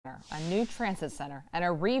center, a new transit center, and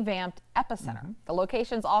a revamped Epicenter. The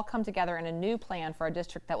locations all come together in a new plan for a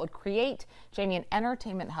district that would create, Jamie, an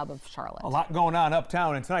entertainment hub of Charlotte. A lot going on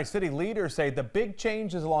uptown, and tonight city leaders say the big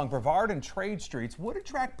changes along Brevard and Trade Streets would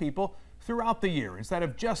attract people throughout the year instead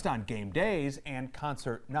of just on game days and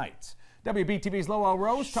concert nights. WBTV's Lowell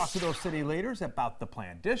Rose talked to those city leaders about the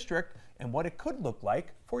planned district and what it could look like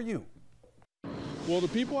for you. Well, the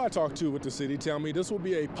people I talked to with the city tell me this will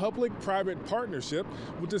be a public-private partnership,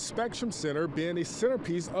 with the Spectrum Center being a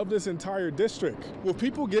centerpiece of this entire district, with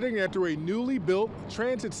people getting after a newly built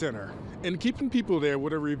transit center and keeping people there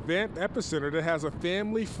with a revamped Epicenter that has a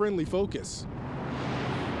family-friendly focus.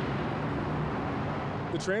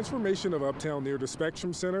 The transformation of Uptown near the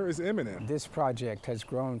Spectrum Center is imminent. This project has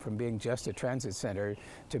grown from being just a transit center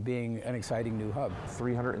to being an exciting new hub.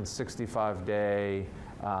 365-day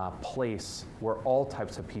place where all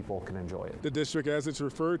types of people can enjoy it. The district, as it's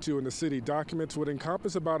referred to in the city documents, would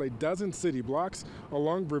encompass about a dozen city blocks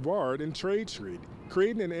along Brevard and Trade Street,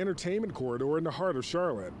 creating an entertainment corridor in the heart of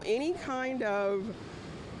Charlotte. Any kind of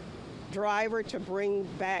driver to bring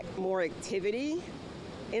back more activity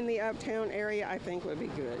in the Uptown area, I think would be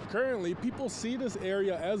good. Currently, people see this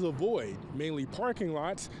area as a void, mainly parking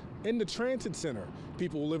lots in the transit center.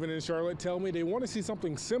 People living in Charlotte tell me they want to see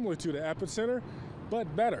something similar to the Epicenter,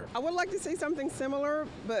 but better. I would like to see something similar,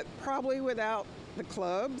 but probably without the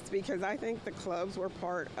clubs, because I think the clubs were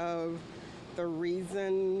part of the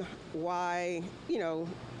reason why,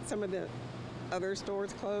 some of the other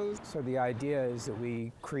stores closed. So the idea is that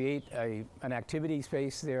we create an activity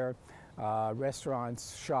space there,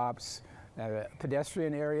 restaurants, shops, a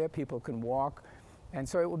pedestrian area, people can walk, and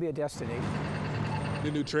so it will be a destination. The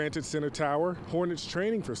new transit center tower, Hornets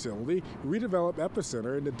training facility, redeveloped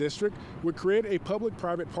Epicenter in the district would create a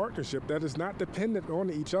public-private partnership that is not dependent on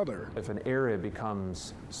each other. If an area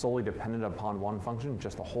becomes solely dependent upon one function,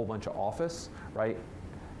 just a whole bunch of office, right?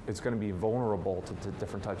 It's going to be vulnerable to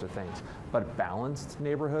different types of things. But balanced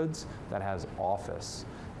neighborhoods that has office,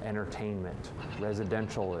 entertainment,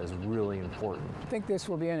 residential is really important. I think this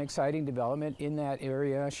will be an exciting development in that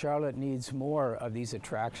area. Charlotte needs more of these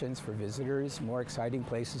attractions for visitors, more exciting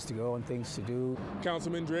places to go and things to do.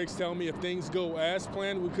 Councilman Drakes tell me if things go as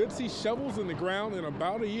planned, we could see shovels in the ground in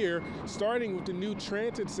about a year, starting with the new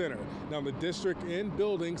transit center. Now, the district and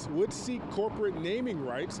buildings would seek corporate naming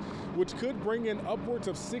rights, which could bring in upwards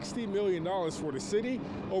of $60 million for the city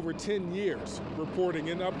over 10 years. Reporting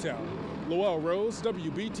in Uptown, Lowell Rose,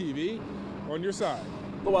 WBTV, on your side.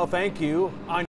 Well, thank you.